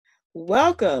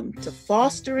Welcome to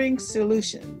Fostering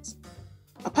Solutions,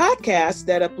 a podcast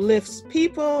that uplifts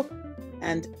people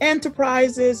and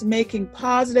enterprises making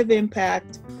positive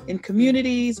impact in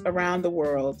communities around the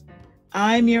world.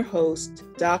 I'm your host,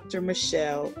 Dr.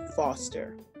 Michelle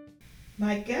Foster.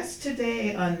 My guest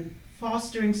today on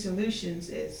Fostering Solutions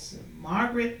is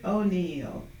Margaret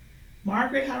O'Neill.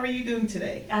 Margaret, how are you doing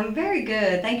today? I'm very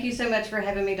good. Thank you so much for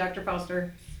having me, Dr.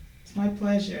 Foster. It's my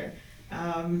pleasure.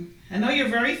 I know you're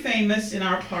very famous in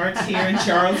our parts here in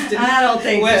Charleston, I don't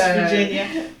think West so.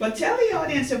 Virginia. But tell the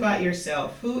audience about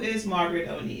yourself. Who is Margaret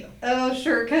O'Neill? Oh,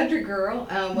 sure, country girl,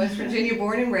 West Virginia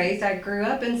born and raised. I grew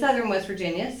up in southern West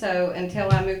Virginia, so until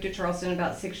I moved to Charleston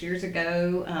about 6 years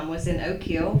ago, was in Oak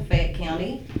Hill, Fayette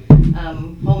County,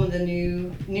 home of the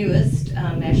newest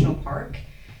national park.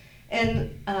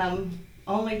 And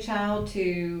only child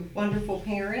to wonderful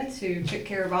parents who took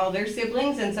care of all their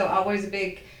siblings, and so always a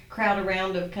big crowd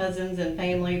around of cousins and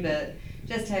family, but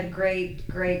just had great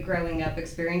growing up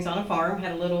experience on a farm.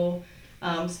 Had a little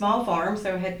small farm,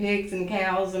 so had pigs and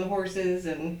cows and horses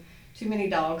and too many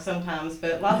dogs sometimes,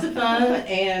 but lots of fun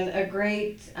and a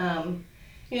great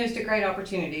just a great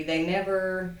opportunity. They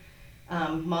never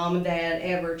mom and dad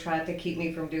ever tried to keep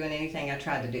me from doing anything I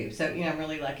tried to do. So, I'm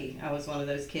really lucky. I was one of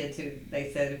those kids who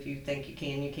they said, if you think you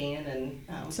can, you can. And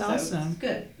It's so awesome. it's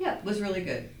good. Yeah, it was really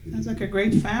good. Sounds like a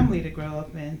great family to grow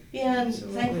up in. Yeah, I'm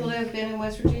Absolutely. thankful to have been in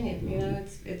West Virginia.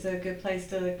 It's a good place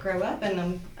to grow up,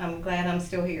 and I'm glad I'm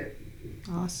still here.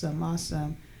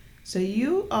 Awesome. So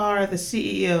you are the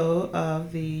CEO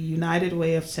of the United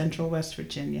Way of Central West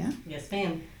Virginia. Yes,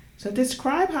 ma'am. So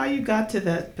describe how you got to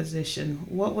that position.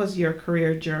 What was your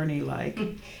career journey like?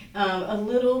 A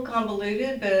little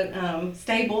convoluted, but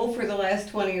stable for the last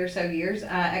 20 or so years. I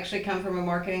actually come from a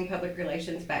marketing public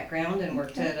relations background and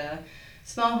worked at a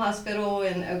small hospital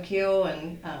in Oak Hill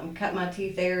and cut my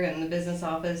teeth there in the business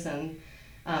office, and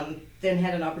then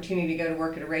had an opportunity to go to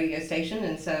work at a radio station,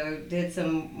 and so did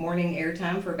some morning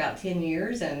airtime for about 10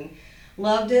 years and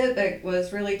loved it, but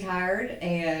was really tired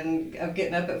and of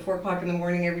getting up at 4 o'clock in the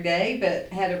morning every day,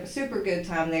 but had a super good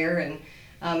time there. And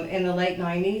in the late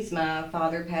 90s, my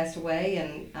father passed away,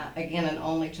 and again, an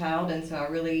only child, and so I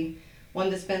really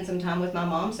wanted to spend some time with my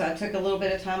mom, so I took a little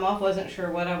bit of time off, wasn't sure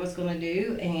what I was going to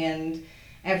do, and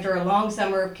after a long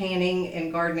summer of canning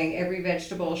and gardening every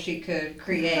vegetable she could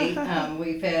create,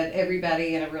 we fed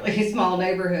everybody in a really small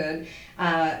neighborhood,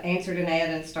 answered an ad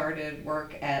and started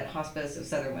work at Hospice of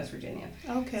Southern West Virginia.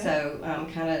 Okay. So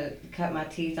kind of cut my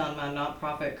teeth on my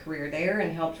nonprofit career there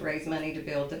and helped raise money to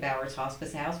build the Bowers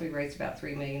Hospice House. We raised about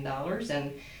 $3 million,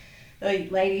 and the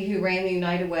lady who ran the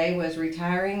United Way was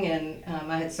retiring, and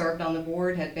I had served on the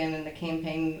board, had been in the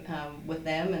campaign with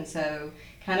them, and so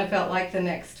kind of felt like the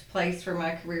next place for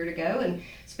my career to go, and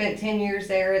spent 10 years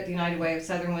there at the United Way of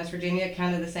Southern West Virginia,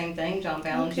 kind of the same thing. John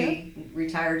Ballingy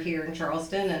retired here in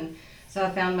Charleston, and so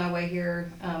I found my way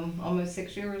here almost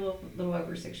 6 years, a little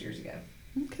over 6 years ago.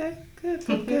 Okay,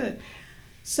 good.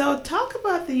 So talk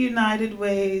about the United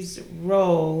Way's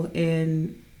role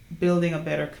in building a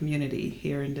better community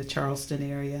here in the Charleston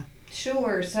area.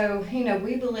 Sure. So,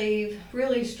 we believe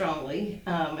really strongly,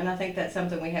 and I think that's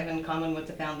something we have in common with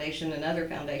the foundation and other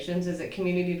foundations, is that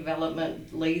community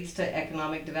development leads to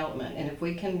economic development. And if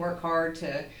we can work hard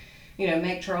to,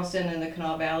 make Charleston and the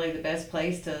Kanawha Valley the best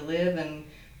place to live and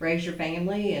raise your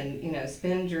family and,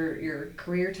 spend your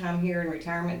career time here and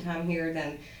retirement time here,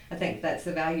 then I think that's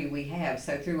the value we have.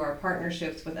 So through our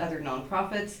partnerships with other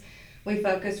nonprofits, we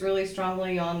focus really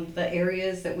strongly on the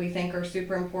areas that we think are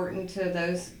super important to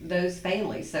those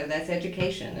families. So that's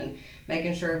education and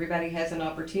making sure everybody has an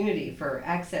opportunity for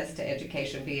access to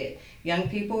education, be it young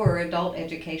people or adult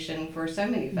education for so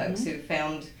many folks who've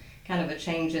found kind of a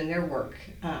change in their work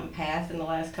path in the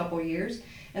last couple of years.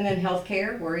 And then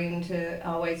healthcare, we're aiming to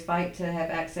always fight to have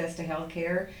access to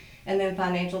healthcare. And then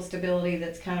financial stability,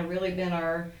 that's kind of really been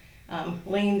our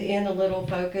leaned in a little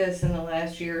focus in the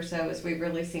last year or so, as we've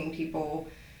really seen people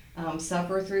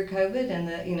suffer through COVID and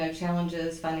the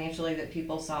challenges financially that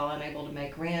people saw, unable to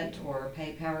make rent or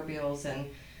pay power bills, and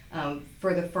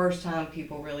for the first time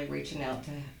people really reaching out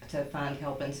to find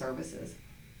help and services.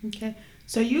 Okay.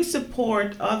 So you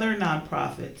support other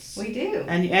nonprofits. We do.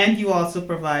 And you also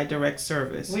provide direct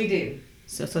service. We do.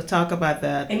 So talk about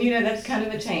that. And that's kind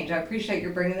of a change. I appreciate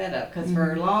you bringing that up, because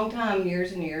for a long time,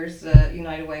 years and years, the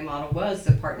United Way model was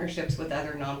the partnerships with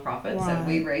other nonprofits. Right. So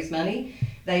we raised money,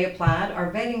 they applied.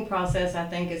 Our vetting process, I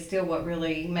think, is still what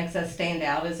really makes us stand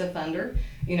out as a funder.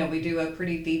 We do a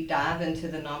pretty deep dive into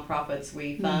the nonprofits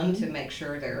we fund to make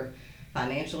sure they're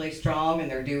financially strong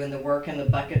and they're doing the work in the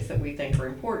buckets that we think are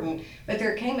important. But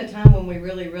there came a time when we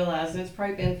really realized, and it's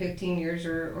probably been 15 years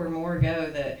or more ago,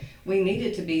 that we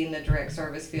needed to be in the direct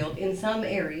service field in some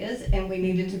areas, and we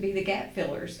needed to be the gap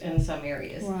fillers in some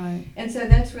areas. Right. And so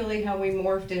that's really how we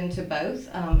morphed into both,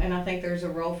 and I think there's a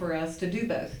role for us to do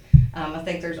both. I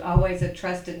think there's always a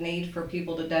trusted need for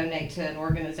people to donate to an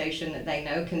organization that they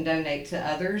know can donate to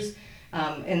others,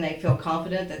 and they feel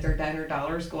confident that their donor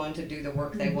dollar is going to do the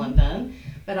work they want done.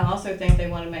 But I also think they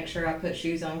want to make sure I put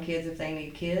shoes on kids if they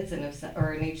need kids, and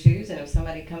or need shoes, and if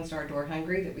somebody comes to our door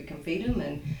hungry, that we can feed them.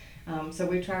 And so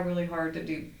we try really hard to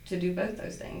do both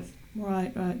those things.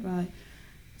 Right.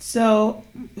 So,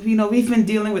 we've been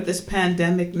dealing with this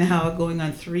pandemic now going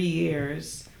on 3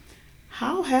 years.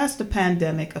 How has the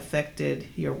pandemic affected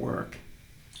your work?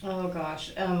 Oh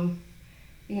gosh,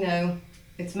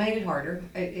 it's made it harder.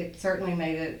 It certainly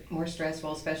made it more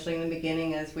stressful, especially in the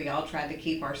beginning, as we all tried to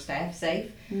keep our staff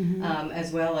safe,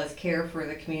 as well as care for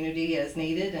the community as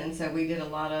needed. And so we did a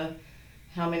lot of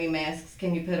how many masks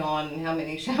can you put on, and how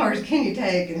many showers can you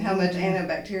take, and how much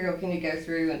antibacterial can you go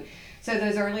through. And so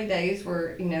those early days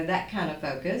were, that kind of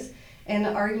focus. And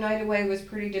our United Way was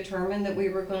pretty determined that we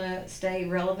were going to stay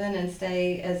relevant and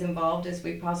stay as involved as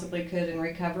we possibly could in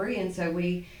recovery. And so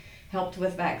we helped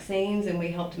with vaccines, and we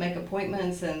helped make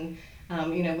appointments, and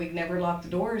we'd never locked the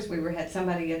doors. We had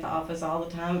somebody at the office all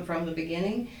the time from the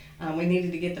beginning. We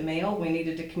needed to get the mail, we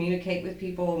needed to communicate with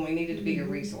people, and we needed to be a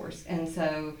resource. And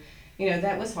so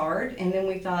that was hard. And then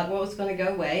we thought, well, it's going to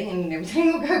go away and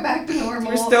everything will go back to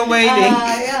normal. We're still waiting.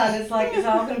 And it's like, it's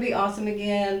all going to be awesome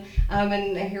again.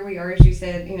 And here we are, as you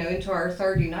said, into our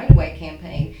third United Way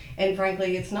campaign. And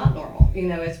frankly, it's not normal.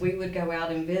 As we would go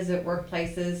out and visit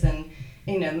workplaces and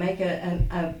make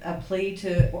a plea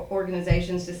to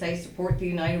organizations to say support the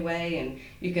United Way, and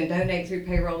you can donate through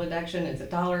payroll deduction. It's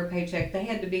 $1 a paycheck. They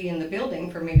had to be in the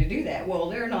building for me to do that. Well,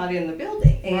 they're not in the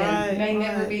building, and may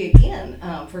never be again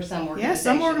for some organizations.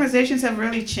 Yeah, some organizations have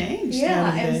really changed.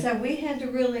 Yeah, and so we had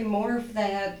to really morph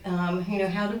that.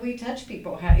 How do we touch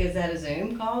people? Is that a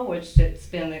Zoom call, which it's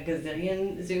been a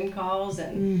gazillion Zoom calls,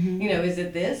 and is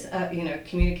it this?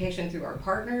 Communication through our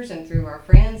partners and through our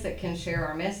friends that can share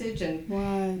our message,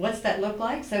 and what's that look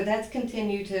like? So that's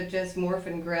continued to just morph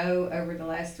and grow over the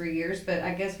last 3 years. But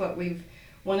I guess what we've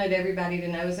wanted everybody to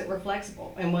know is that we're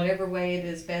flexible, and whatever way it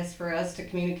is best for us to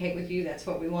communicate with you, that's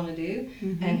what we want to do.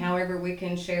 And however we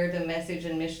can share the message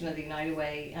and mission of the United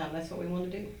Way, that's what we want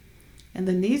to do. And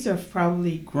the needs have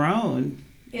probably grown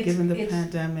given the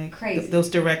pandemic, those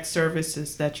direct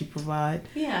services that you provide.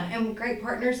 Yeah, and great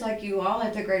partners like you all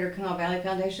at the Greater Kanawha Valley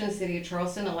Foundation, the City of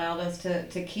Charleston, allowed us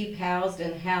to keep housed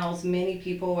and house many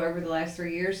people over the last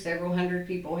 3 years. Several hundred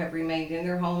people have remained in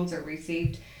their homes or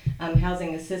received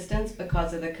housing assistance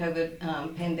because of the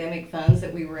COVID pandemic funds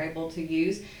that we were able to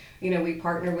use. We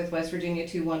partnered with West Virginia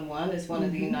 211 as one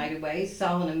of the United Ways,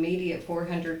 saw an immediate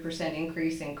 400%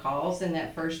 increase in calls in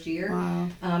that first year. Wow.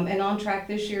 And on track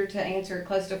this year to answer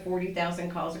close to 40,000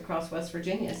 calls across West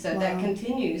Virginia. So that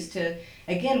continues to,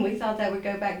 again, we thought that would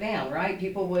go back down, right?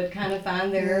 People would kind of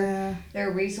find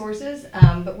their resources,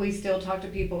 but we still talk to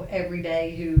people every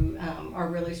day who are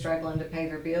really struggling to pay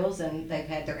their bills, and they've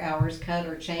had their hours cut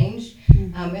or changed.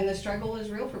 And the struggle is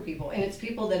real for people. And it's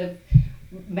people that have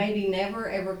maybe never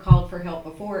ever called for help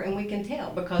before, and we can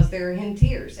tell because they're in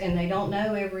tears and they don't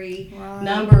know every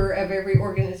number of every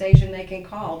organization they can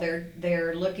call.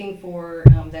 They're looking for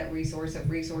that resource of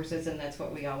resources, and that's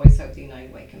what we always hope the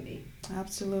United Way can be.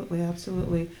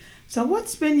 Absolutely. So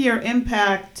what's been your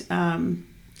impact?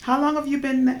 How long have you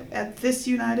been at this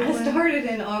United Way? I started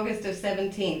in August of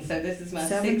 17, so this is my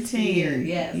 6th year.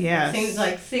 Yes. It seems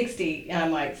like 60, I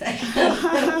might say.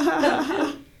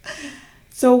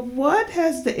 So what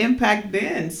has the impact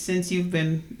been since you've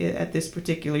been at this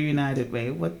particular United Way?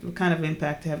 What kind of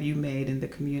impact have you made in the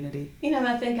community?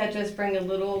 I think I just bring a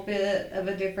little bit of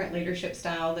a different leadership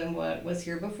style than what was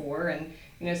here before. And,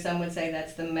 some would say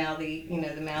that's the mouthy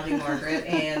Margaret,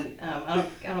 and I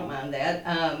don't mind that.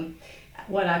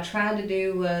 What I tried to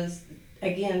do was,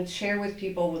 again, share with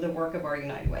people the work of our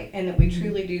United Way, and that we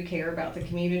truly do care about the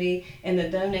community, and the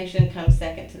donation comes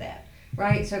second to that.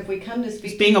 Right, so if we come to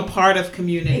speak, it's being a part of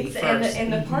community first,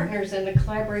 and the partners and the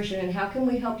collaboration, and how can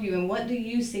we help you, and what do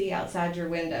you see outside your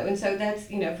window? And so that's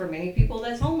for many people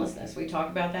that's homelessness. We talk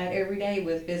about that every day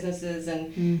with businesses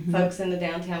and folks in the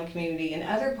downtown community. And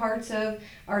other parts of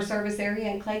our service area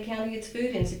in Clay County, it's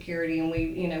food insecurity, and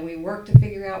we work to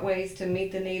figure out ways to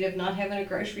meet the need of not having a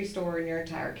grocery store in your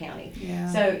entire county.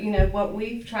 Yeah. So what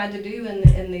we've tried to do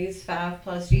in these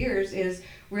 5+ years is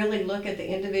really look at the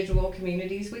individual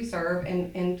communities we serve,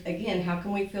 and again, how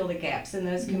can we fill the gaps in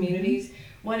those communities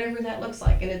whatever that looks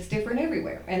like. And it's different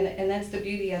everywhere. And that's the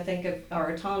beauty, I think, of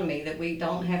our autonomy, that we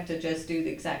don't have to just do the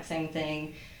exact same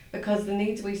thing, because the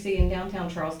needs we see in downtown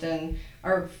Charleston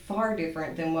are far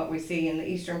different than what we see in the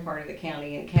eastern part of the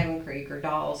county, in Cabin Creek or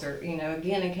Dawes, or,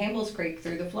 again, in Campbell's Creek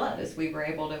through the flood, as we were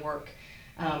able to work,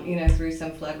 through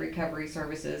some flood recovery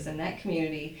services in that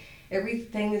community.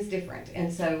 Everything is different.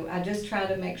 And so I just try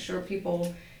to make sure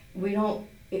people, we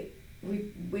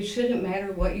shouldn't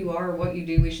matter what you are or what you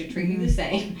do. We should treat you the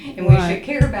same, and we should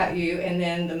care about you, and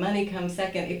then the money comes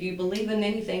second. If you believe in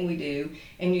anything we do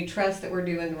and you trust that we're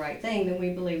doing the right thing, then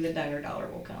we believe the donor dollar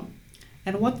will come.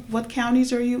 And what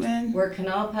counties are you in? We're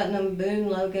Kanawha, Putnam, Boone,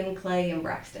 Logan, Clay, and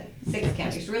Braxton. 6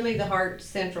 counties, really the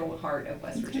central heart of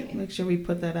West Virginia. Make sure we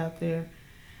put that out there.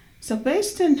 So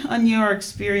based on your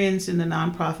experience in the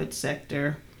nonprofit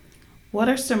sector, what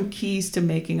are some keys to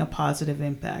making a positive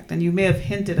impact? And you may have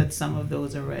hinted at some of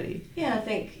those already. Yeah, I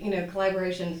think,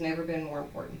 collaboration's never been more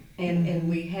important. And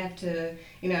we have to,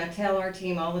 I tell our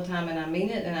team all the time, and I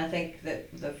mean it, and I think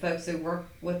that the folks who work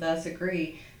with us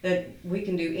agree, that we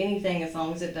can do anything as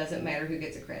long as it doesn't matter who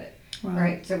gets the credit.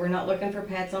 Right. So we're not looking for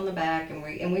pats on the back, and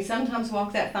we sometimes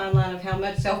walk that fine line of how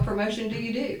much self-promotion do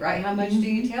you do, right? How much do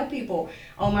you tell people,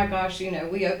 oh my gosh,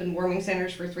 we opened warming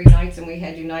centers for 3 nights and we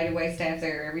had United Way staff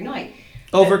there every night.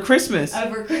 Over Christmas.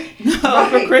 Over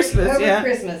Christmas,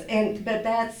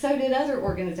 But so did other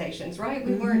organizations, right?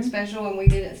 We weren't special and we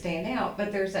didn't stand out,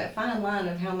 but there's that fine line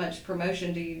of how much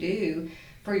promotion do you do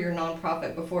for your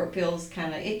nonprofit before it feels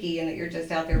kind of icky and that you're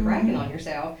just out there bragging on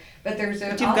yourself. But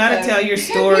you've got to tell your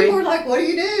story. People are like, what do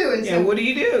you do? And so, what do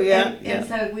you do? Yeah. And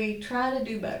so we try to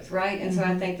do both, right? And so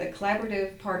I think the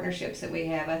collaborative partnerships that we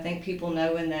have, I think people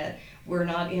knowing that we're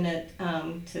not in it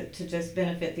to just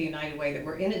benefit the United Way, that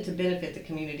we're in it to benefit the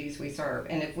communities we serve.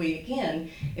 And if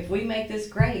we make this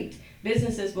great,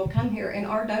 businesses will come here and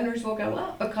our donors will go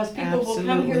up, because people will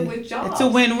come here with jobs. It's a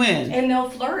win-win. And they'll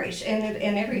flourish. And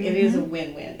it is a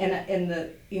win-win. And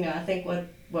I think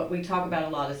what we talk about a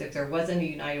lot is, if there wasn't a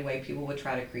United Way, people would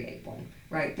try to create one,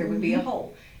 right? There would be a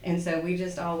hole. And so we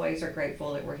just always are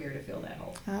grateful that we're here to fill that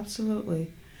hole.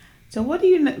 Absolutely. So what do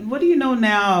you know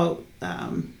now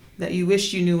that you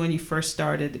wish you knew when you first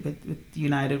started with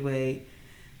United Way,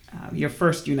 your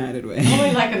first United Way?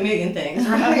 Only like a million things,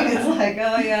 right? It's like,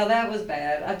 oh yeah, that was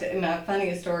bad. My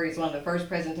funniest story is one of the first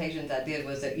presentations I did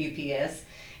was at UPS,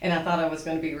 and I thought I was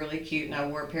going to be really cute, and I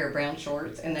wore a pair of brown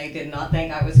shorts, and they did not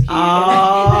think I was cute.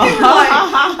 Oh. They were like,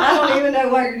 I don't even know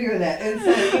why you're doing that. And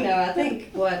so, I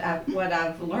think what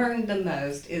I've learned the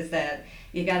most is that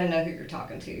you got to know who you're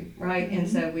talking to, right? And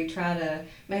so we try to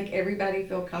make everybody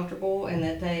feel comfortable, and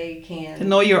that they can to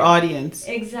know your audience.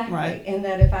 Exactly, right. And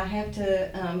that if I have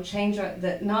to change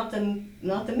not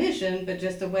the mission, but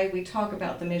just the way we talk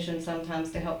about the mission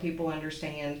sometimes to help people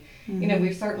understand.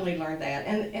 We've certainly learned that,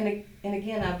 and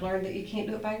again, I've learned that you can't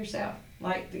do it by yourself.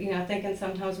 Like thinking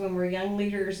sometimes when we're young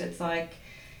leaders, it's like,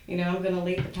 I'm going to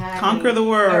lead the pack. Conquer the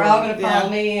world. They're all going to follow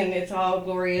me, and it's all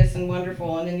glorious and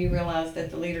wonderful. And then you realize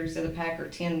that the leaders of the pack are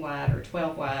 10 wide or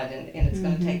 12 wide, and it's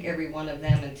going to take every one of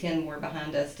them and 10 more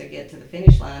behind us to get to the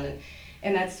finish line.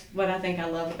 And that's what I think I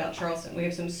love about Charleston. We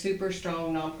have some super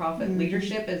strong nonprofit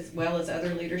leadership, as well as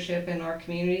other leadership in our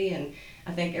community. And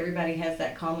I think everybody has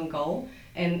that common goal.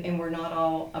 And we're not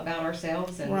all about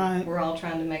ourselves. And we're all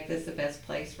trying to make this the best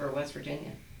place for West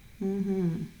Virginia.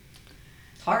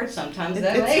 It's hard sometimes,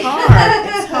 though.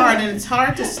 It's hard, and it's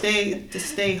hard to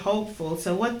stay hopeful.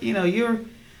 So what you're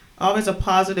always a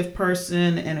positive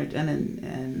person and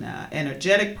an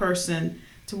energetic person.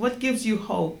 So what gives you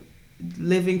hope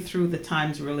living through the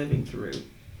times we're living through?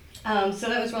 So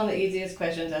that was one of the easiest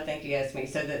questions I think you asked me.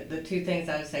 So the 2 things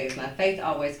I would say is, my faith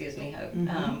always gives me hope.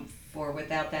 For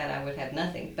without that, I would have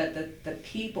nothing. But the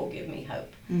people give me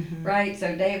hope, right?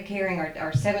 So Day of Caring,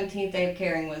 our 17th Day of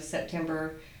Caring was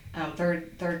September.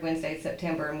 Third Wednesday of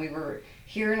September, and we were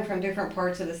hearing from different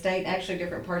parts of the state, actually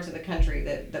different parts of the country,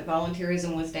 that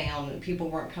volunteerism was down and people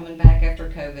weren't coming back after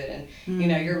COVID,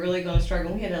 and you're really going to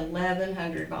struggle. We had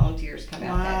 1,100 volunteers come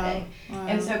out that day,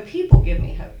 and so people give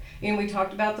me hope. We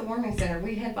talked about the warming center.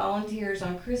 We had volunteers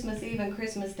on Christmas Eve and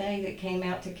Christmas Day that came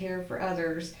out to care for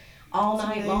others all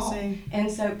night long, and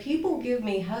so people give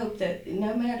me hope that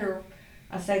no matter.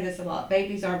 I say this a lot,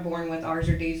 babies aren't born with R's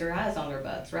or D's or I's on their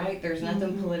butts, right? There's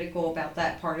nothing political about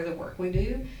that part of the work we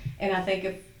do. And I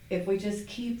think if we just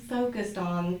keep focused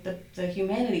on the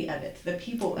humanity of it, the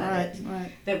people of it,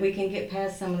 that we can get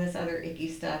past some of this other icky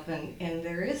stuff, and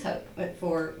there is hope. But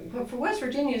for West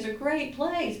Virginia is a great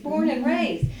place, born and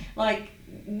raised. Like,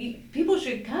 people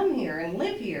should come here and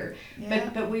live here,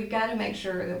 but we've got to make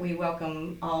sure that we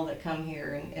welcome all that come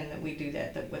here, and that we do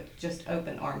that with just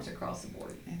open arms across the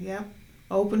board. Yeah.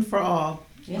 Open for all.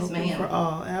 Yes, Open ma'am. for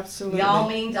all. Absolutely. Y'all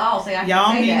means all. See, I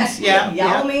Y'all can say means, that.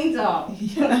 yeah. Y'all means all.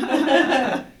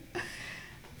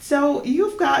 So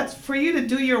you've got, for you to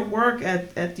do your work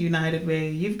at the United Way,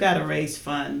 you've got to raise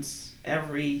funds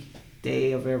every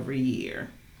day of every year.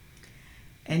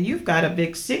 And you've got a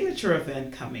big signature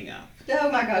event coming up.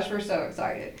 Oh my gosh, we're so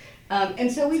excited.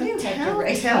 And so we do have to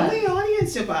raise Tell funds. the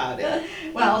audience about it.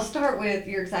 Well, I'll start with,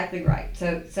 you're exactly right.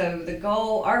 So the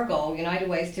goal, our goal, United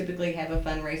Ways typically have a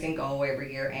fundraising goal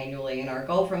every year annually, and our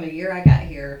goal from the year I got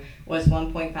here was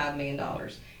 $1.5 million.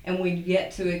 And we'd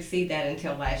yet to exceed that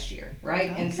until last year,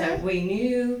 right? Okay. And so we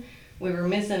knew we were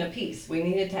missing a piece. We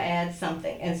needed to add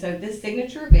something. And so this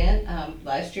signature event,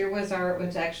 last year was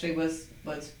which actually was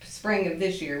spring of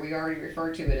this year. We already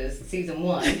referred to it as season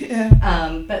 1.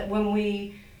 Yeah. But when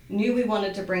we knew we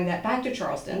wanted to bring that back to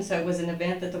Charleston, so it was an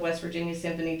event that the West Virginia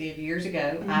Symphony did years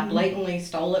ago. I blatantly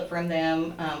stole it from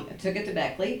them, took it to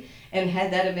Beckley, and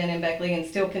had that event in Beckley, and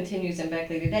still continues in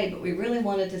Beckley today. But we really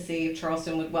wanted to see if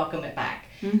Charleston would welcome it back.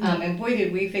 And boy,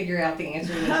 did we figure out the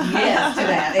answer was yes to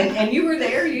that. And you were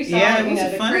there, you saw Yeah, it was a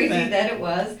the fun crazy event. that it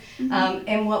was.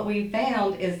 And what we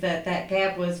found is that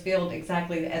gap was filled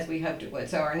exactly as we hoped it would.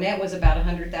 So our net was about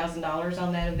 $100,000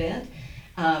 on that event.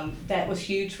 That was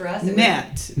huge for us.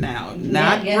 Net now,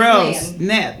 not yes, gross. ma'am.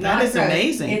 Net. That Not is gross.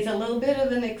 amazing. It's a little bit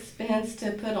of an expense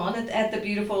to put on it at the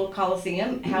beautiful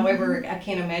Coliseum. However, I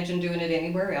can't imagine doing it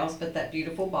anywhere else but that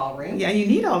beautiful ballroom. Yeah, you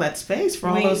need all that space for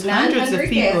all those hundreds of 900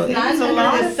 people. guests, It's a 900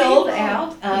 lot is of sold people.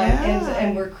 out, Yeah.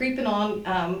 and we're creeping on.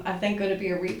 I think going to be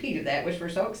a repeat of that, which we're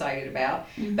so excited about.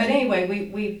 But anyway,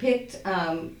 we picked,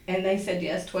 and they said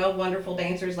yes, 12 wonderful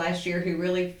dancers last year who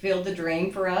really filled the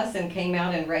dream for us and came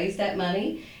out and raised that money.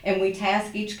 And we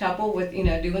task each couple with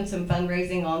doing some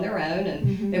fundraising on their own,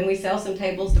 and then we sell some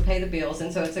tables to pay the bills,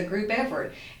 and so it's a group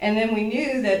effort. And then we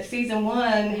knew that season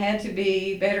 1 had to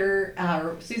be better,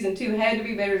 or season 2 had to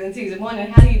be better than season 1.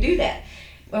 And how do you do that?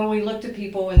 When we looked at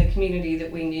people in the community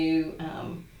that we knew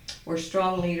were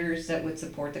strong leaders that would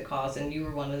support the cause, and you were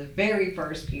one of the very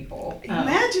first people.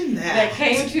 Imagine That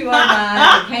came to our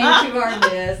mind, came to our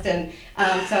list, and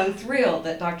so I'm thrilled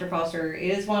that Dr. Foster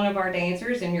is one of our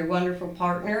dancers, and your wonderful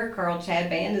partner, Carl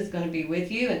Chadband, is going to be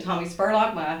with you, and Tommy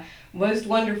Spurlock, my most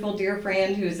wonderful dear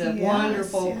friend, who's a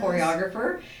wonderful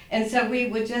choreographer. And so we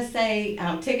would just say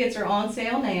tickets are on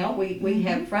sale now. We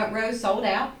have front row sold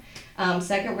out.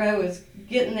 Second row is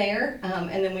getting there,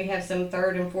 and then we have some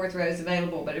third and fourth rows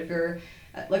available. But if you're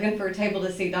looking for a table to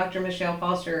see Dr. Michelle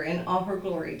Foster in all her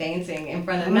glory dancing in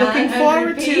front of I'm looking 900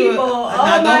 forward people. to it.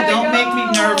 Oh Now, don't make me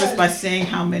gosh. nervous by saying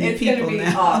how many It's people going to be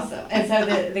now. awesome. And so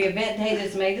the event date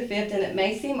is May the 5th, and it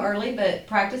may seem early, but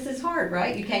practice is hard,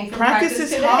 right? You came from Practice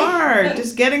is today. hard.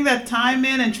 Just getting that time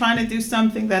in and trying to do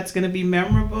something that's going to be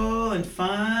memorable and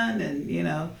fun and,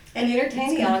 And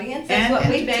entertain the audience. That's and what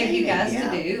we beg you entertain, guys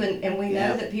yeah. to do. And we know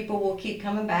Yeah. that people will keep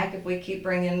coming back if we keep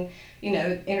bringing,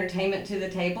 entertainment to the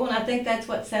table. And I think that's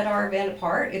what set our event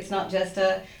apart. It's not just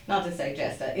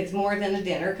it's more than a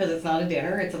dinner, because it's not a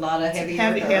dinner. It's a lot of heavy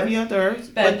hors d'oeuvres. Heavy hors d'oeuvres.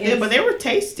 But But they were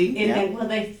tasty. Yeah. And well,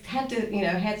 they had to,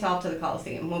 hats off to the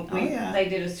Coliseum. They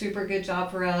did a super good job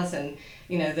for us, and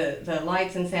the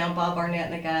lights and sound, Bob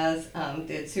Barnett and the guys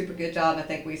did super good job. I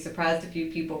think we surprised a few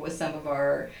people with some of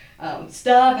our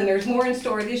stuff, and there's more in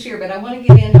store this year. But I want to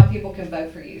get in how people can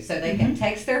vote for you, so they can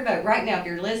text their vote right now. If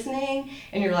you're listening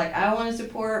and you're like, I want to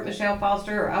support Michelle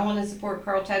Foster, or I want to support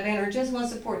Carl Chadband, or just want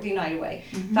to support the United Way,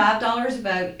 $5 a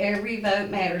vote. Every vote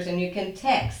matters, and you can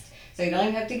text. So you don't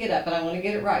even have to get up, but I want to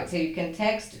get it right. So you can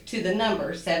text to the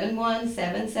number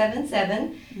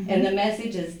 71777, and the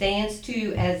message is dance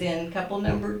to, as in couple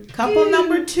number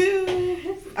two.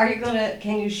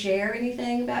 Can you share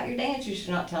anything about your dance? You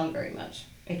should not tell them very much,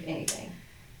 if anything.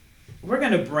 We're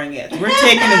going to bring it. We're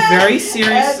taking it very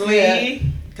seriously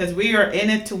because we are in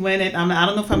it to win it. I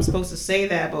don't know if I'm supposed to say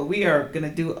that, but we are going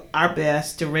to do our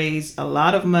best to raise a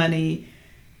lot of money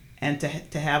and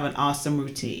to have an awesome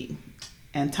routine.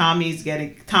 And Tommy's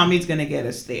going to get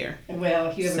us there.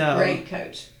 Well, you have a great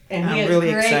coach, and I'm really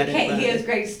excited about he it. has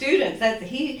great students.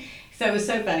 So it was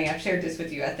so funny. I've shared this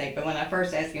with you, I think. But when I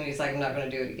first asked him, he's like, "I'm not going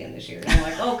to do it again this year." And I'm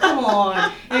like, "Oh, come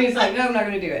on!" And he's like, "No, I'm not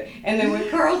going to do it." And then when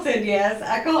Carl said yes,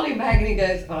 I called him back, and he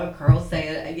goes, "Oh, Carl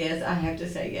said yes. I have to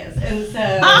say yes." And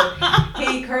so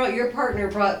Carl, your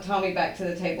partner, brought Tommy back to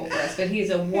the table for us. But he's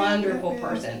a wonderful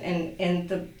person, and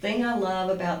the thing I love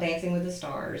about Dancing with the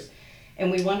Stars, and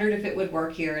we wondered if it would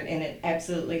work here, and it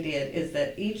absolutely did, is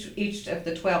that each of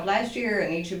the 12 last year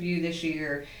and each of you this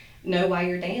year, know why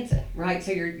you're dancing, right?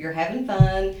 So you're having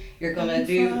fun, you're going to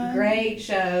do a great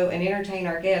show and entertain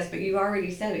our guests, but you already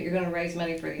said it, you're going to raise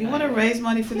money for the United Way. You want to raise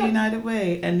money for the United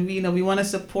Way, and we want to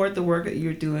support the work that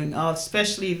you're doing,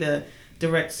 especially the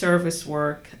direct service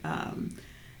work,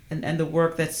 and the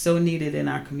work that's so needed in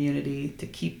our community to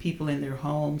keep people in their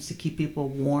homes, to keep people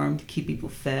warm, to keep people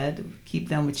fed, keep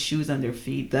them with shoes on their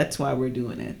feet. That's why we're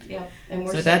doing it. Yeah, and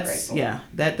we're so that's grateful.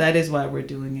 That is why we're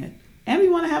doing it. And we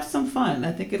want to have some fun.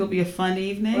 I think it'll be a fun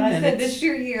evening. Well, I said this is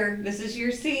your year. This is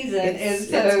your season. It's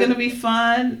going to be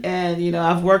fun. And,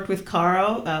 I've worked with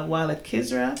Carl while at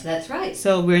Kisra. That's right.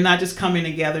 So we're not just coming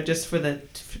together just for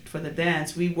the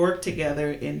dance. We work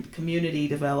together in community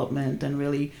development and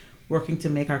really working to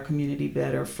make our community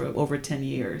better for over 10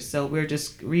 years. So we're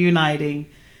just reuniting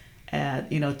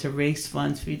to raise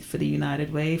funds for the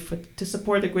United Way to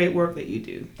support the great work that you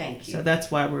do. Thank you. So that's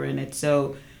why we're in it.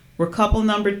 So we're couple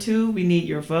number 2. We need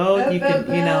your vote.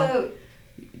 Vote.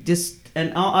 Just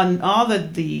and on all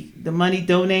the money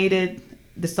donated.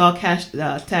 This all tax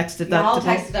deductible. All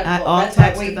tax deductible. All That's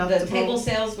tax right. deductible. The table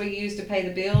sales we use to pay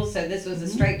the bills. So this was a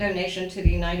straight donation to the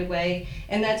United Way,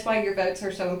 and that's why your votes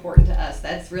are so important to us.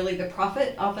 That's really the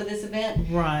profit off of this event,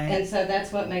 right? And so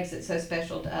that's what makes it so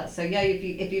special to us. So yeah,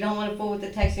 if you don't want to fool with the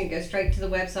texting, go straight to the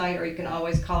website, or you can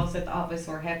always call us at the office.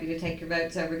 We're happy to take your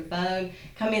votes over the phone.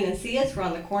 Come in and see us. We're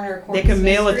on the corner of Court They and can Smith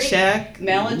mail Street. a check.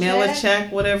 Mail a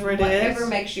check, whatever it is. Whatever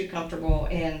makes you comfortable,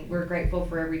 and we're grateful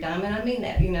for every dime. And I mean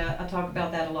that. I talk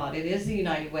about that a lot. It is the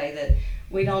United Way that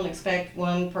we don't expect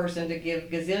one person to give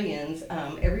gazillions.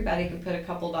 Everybody can put a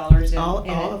couple dollars in,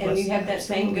 and you have that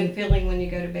same good feeling when you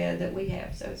go to bed that we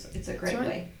have. So it's a great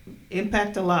way.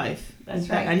 Impact a life. That's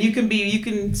right. And you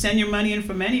can send your money in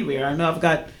from anywhere. I know I've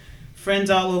got friends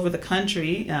all over the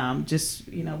country.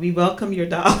 We welcome your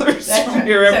dollars from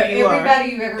wherever you are.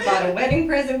 Everybody you ever bought a wedding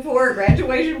present for, a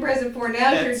graduation present for,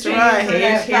 now's your chance.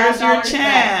 Right. Here's your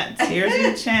chance. Here's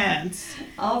your chance.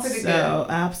 All for the good. So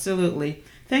absolutely.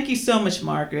 Thank you so much,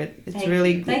 Margaret. Thank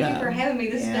you for having me.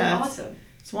 This has been awesome.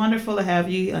 It's wonderful to have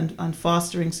you on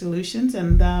Fostering Solutions,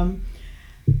 and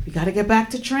we got to get back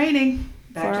to training.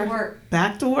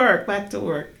 Back to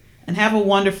work. And have a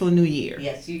wonderful new year.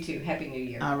 Yes, you too. Happy New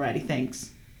Year. All righty.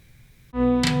 Thanks.